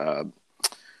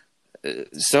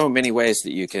so many ways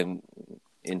that you can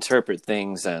interpret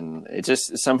things, and it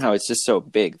just somehow it's just so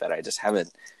big that I just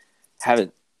haven't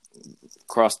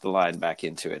crossed the line back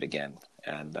into it again.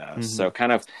 And so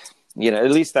kind of, you know,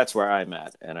 at least that's where I'm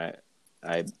at. And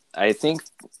I think,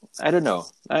 I don't know,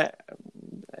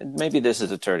 maybe this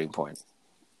is a turning point.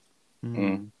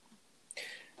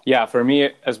 Yeah, for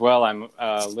me as well, I'm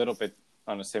a little bit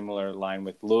on a similar line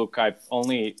with Luke. I've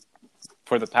only,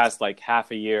 for the past like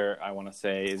half a year, I want to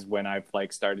say, is when I've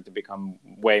like started to become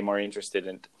way more interested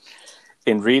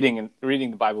in reading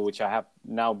the Bible, which I have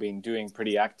now been doing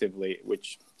pretty actively,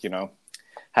 which, you know,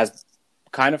 has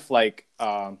kind of like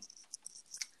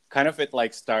kind of it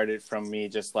like started from me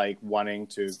just like wanting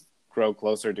to grow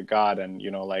closer to God, and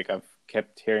like I've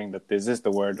kept hearing that this is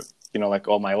the word, like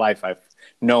all my life I've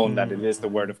known that it is the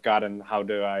word of God, and how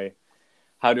do I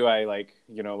like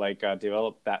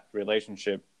develop that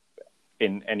relationship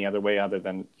in any other way other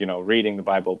than reading the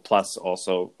Bible, plus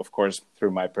also of course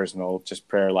through my personal just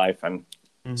prayer life and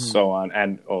so on,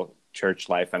 and church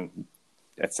life and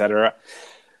etc.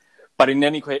 But in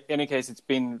any case, it's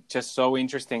been just so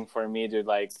interesting for me to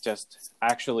like just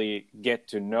actually get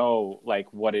to know like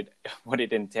what it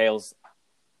entails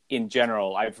in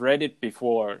general. I've read it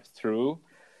before through,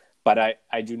 but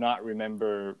I do not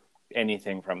remember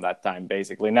anything from that time.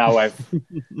 Basically, now I've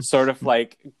sort of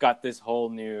like got this whole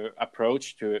new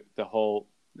approach to the whole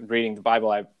reading the Bible.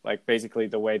 I like basically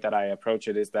the way that I approach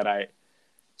it is that I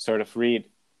sort of read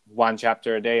one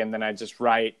chapter a day, and then I just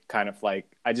write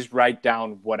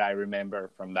down what I remember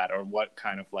from that, or what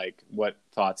kind of like what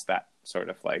thoughts that sort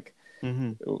of like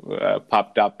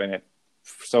popped up in it.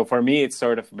 So for me, it's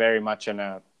sort of very much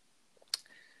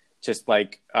just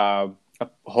like a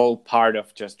whole part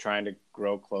of just trying to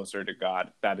grow closer to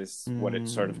God. That is what it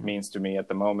sort of means to me at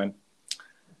the moment.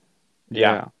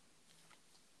 Yeah.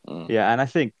 And I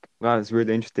think it's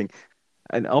really interesting.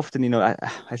 And often,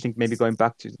 I think maybe going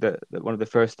back to the one of the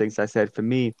first things I said, for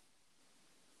me,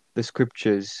 the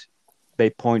scriptures,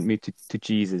 they point me to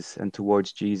Jesus and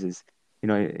towards Jesus.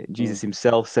 Jesus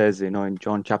himself says, in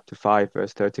John chapter 5,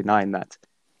 verse 39, that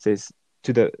says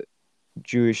to the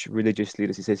Jewish religious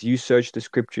leaders, he says, "You search the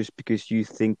scriptures because you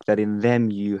think that in them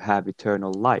you have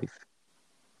eternal life.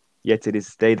 Yet it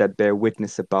is they that bear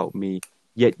witness about me,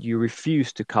 yet you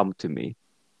refuse to come to me."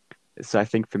 So I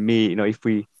think for me, if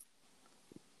we,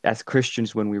 as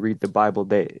Christians, when we read the Bible,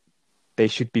 they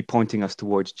should be pointing us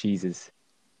towards Jesus,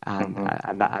 and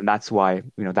that's why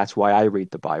I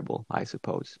read the Bible, I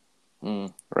suppose.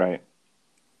 Right.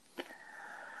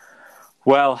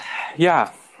 Well,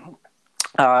 yeah.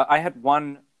 I had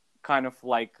one kind of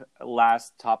like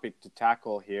last topic to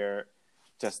tackle here,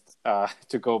 just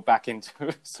to go back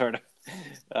into sort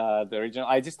of the original.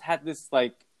 I just had this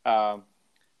like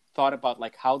thought about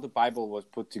like how the Bible was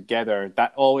put together.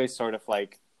 That always sort of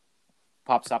like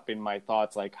pops up in my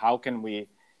thoughts, like how do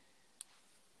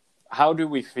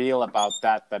we feel about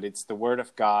that it's the word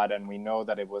of God, and we know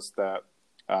that it was the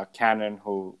canon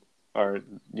or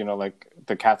like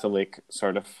the Catholic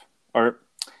sort of, or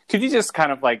could you just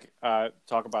kind of like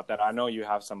talk about that? I know you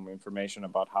have some information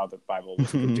about how the Bible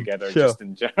was put together, Sure. just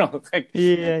in general.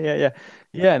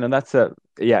 No, that's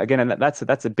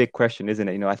a big question, isn't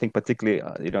it? I think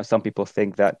particularly, some people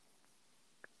think that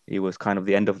it was kind of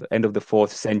the end of the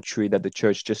 4th century that the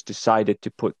church just decided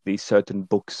to put these certain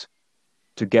books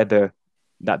together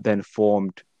that then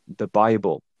formed the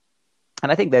Bible.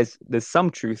 And I think there's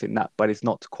some truth in that, but it's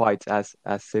not quite as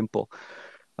simple.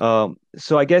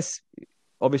 So I guess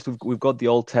obviously we've got the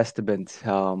Old Testament,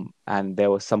 and there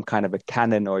was some kind of a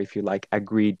canon, or if you like,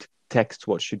 agreed text,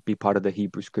 what should be part of the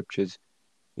Hebrew scriptures,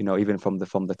 even from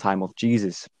the time of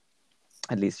Jesus.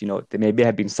 At least, there maybe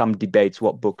have been some debates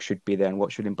what book should be there and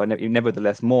what shouldn't, but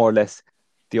nevertheless, more or less,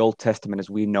 the Old Testament as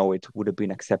we know it would have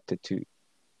been accepted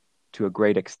to a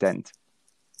great extent.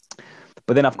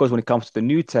 But then, of course, when it comes to the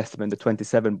New Testament, the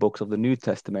 27 books of the New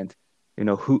Testament,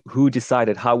 who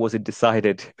decided, how was it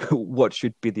decided what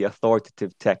should be the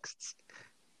authoritative texts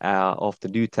of the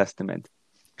New Testament?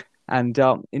 And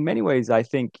in many ways, I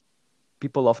think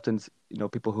people often,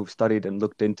 people who've studied and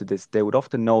looked into this, they would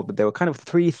often know that there were kind of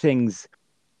 3 things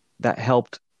that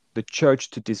helped the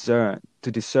church to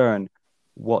discern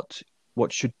what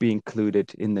should be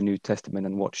included in the New Testament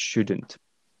and what shouldn't.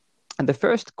 And the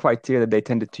first criteria that they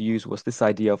tended to use was this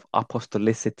idea of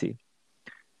apostolicity.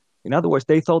 In other words,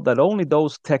 they thought that only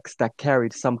those texts that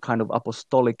carried some kind of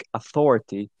apostolic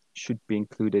authority should be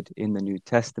included in the New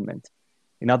Testament.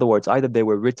 In other words, either they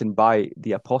were written by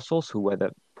the apostles, who were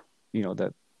the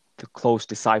close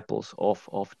disciples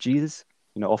of Jesus,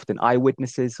 often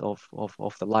eyewitnesses of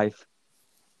the life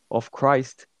of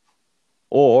Christ,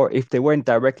 or if they weren't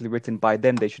directly written by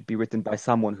them, they should be written by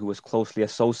someone who was closely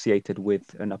associated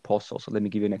with an apostle. So let me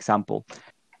give you an example.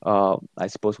 I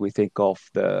suppose we think of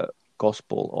the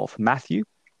Gospel of Matthew.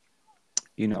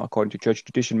 According to church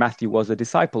tradition, Matthew was a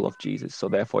disciple of Jesus, so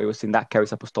therefore it was in that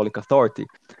carries apostolic authority.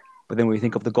 But then we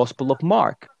think of the Gospel of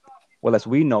Mark. Well, as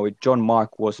we know it, John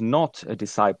Mark was not a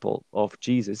disciple of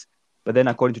Jesus, but then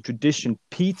according to tradition,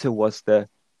 Peter was the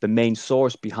main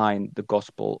source behind the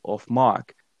Gospel of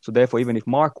Mark. So therefore, even if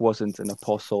Mark wasn't an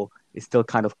apostle, it still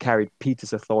kind of carried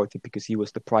Peter's authority because he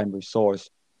was the primary source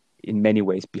in many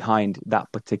ways behind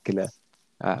that particular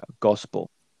gospel.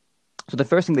 So the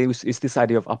first thing they use is this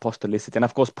idea of apostolicity. And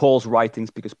of course, Paul's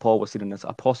writings, because Paul was seen as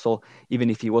apostle, even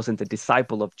if he wasn't a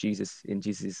disciple of Jesus in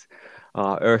Jesus'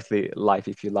 earthly life,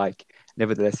 if you like.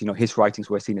 Nevertheless, his writings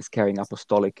were seen as carrying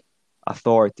apostolic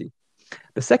authority.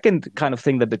 The second kind of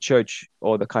thing that the church,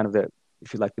 or the kind of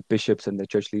if you like, the bishops and the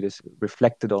church leaders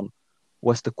reflected on,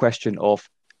 was the question of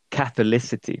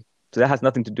Catholicity. So that has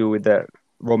nothing to do with the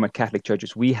Roman Catholic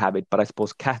churches we have it, but I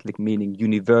suppose Catholic meaning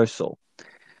universal.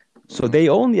 So they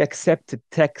only accepted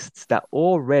texts that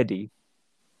already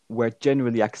were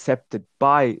generally accepted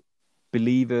by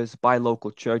believers, by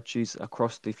local churches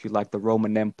across, if you like, the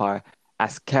Roman Empire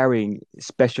as carrying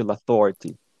special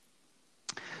authority.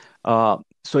 So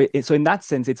in that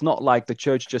sense, it's not like the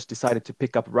church just decided to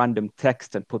pick up random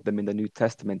texts and put them in the New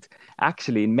Testament.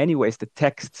 Actually, in many ways, the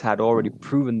texts had already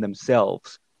proven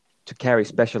themselves to carry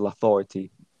special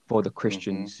authority for the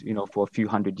Christians, for a few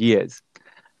hundred years.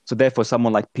 So therefore,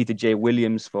 someone like Peter J.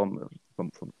 Williams from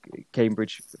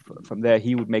Cambridge, from there,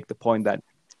 he would make the point that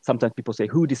sometimes people say,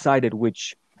 who decided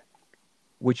which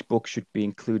book should be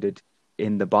included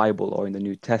in the Bible or in the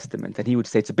New Testament? And he would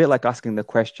say it's a bit like asking the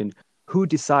question, who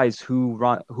decides who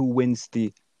wins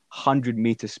the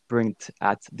 100-meter sprint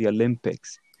at the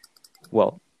Olympics?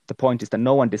 Well, the point is that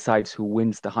no one decides who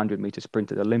wins the 100-meter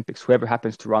sprint at the Olympics. Whoever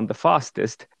happens to run the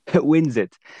fastest wins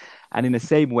it. And in the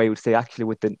same way, I would say actually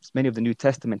with many of the New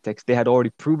Testament texts, they had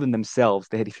already proven themselves.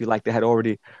 They had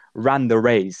already ran the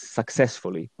race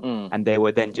successfully, and they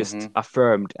were then just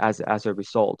affirmed as a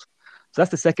result. So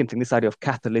that's the second thing, this idea of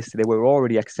Catholicity. They were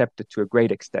already accepted to a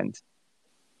great extent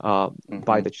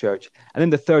by the church. And then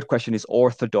the third question is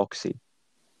orthodoxy,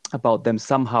 about them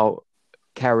somehow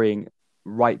carrying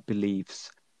right beliefs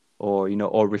or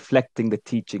reflecting the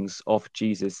teachings of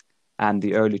Jesus and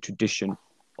the early tradition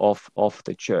of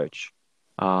the church.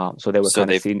 So they were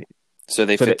seen. So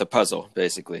they fit the puzzle,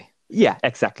 basically. Yeah,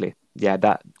 exactly. Yeah,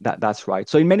 that's right.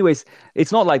 So in many ways,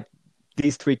 it's not like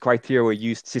these three criteria were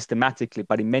used systematically,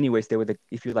 but in many ways they were the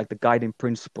guiding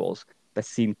principles that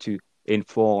seem to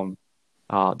inform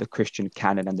the Christian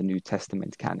canon and the New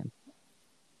Testament canon.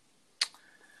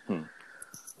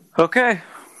 Okay.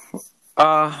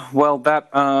 Well,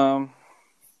 that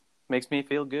makes me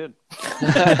feel good.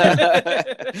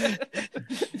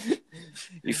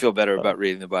 You feel better about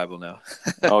reading the Bible now.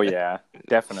 Oh, yeah,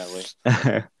 definitely.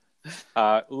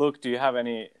 Luke, do you have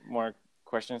any more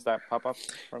questions that pop up?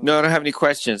 No, I don't have any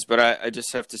questions, but I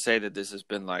just have to say that this has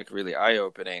been like really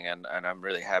eye-opening, and I'm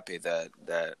really happy that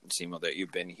Simo, that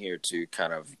you've been here to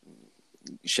kind of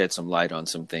shed some light on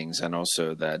some things, and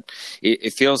also that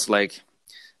it feels like,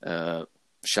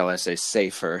 shall I say,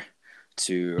 safer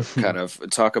to kind of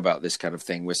talk about this kind of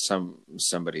thing with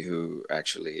somebody who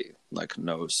actually like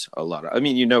knows a lot of,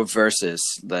 verses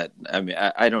that,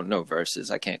 I don't know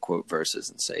verses. I can't quote verses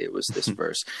and say it was this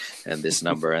verse and this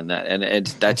number and that, and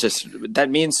that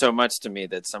means so much to me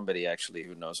that somebody actually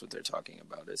who knows what they're talking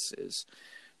about is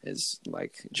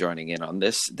like joining in on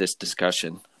this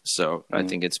discussion. So I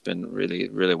think it's been really,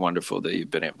 really wonderful that you've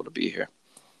been able to be here.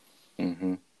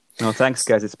 No, thanks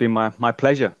guys. It's been my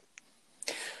pleasure.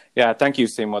 Yeah, thank you,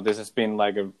 Simo. This has been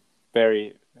like a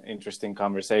very interesting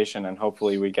conversation, and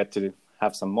hopefully we get to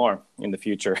have some more in the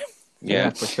future. Yeah,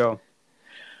 for sure.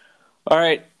 All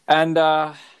right. And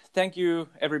thank you,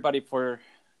 everybody, for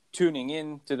tuning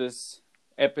in to this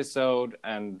episode.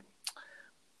 And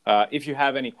if you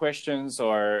have any questions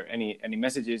or any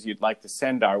messages you'd like to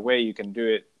send our way, you can do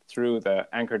it through the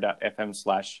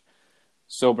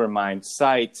anchor.fm/sobermind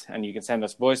site, and you can send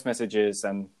us voice messages,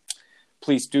 and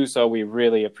please do so. We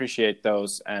really appreciate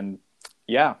those. And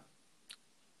yeah,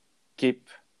 keep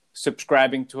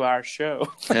subscribing to our show.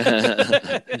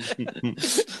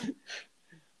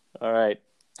 All right.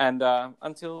 And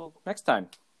until next time.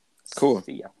 Cool.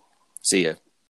 See ya. See ya.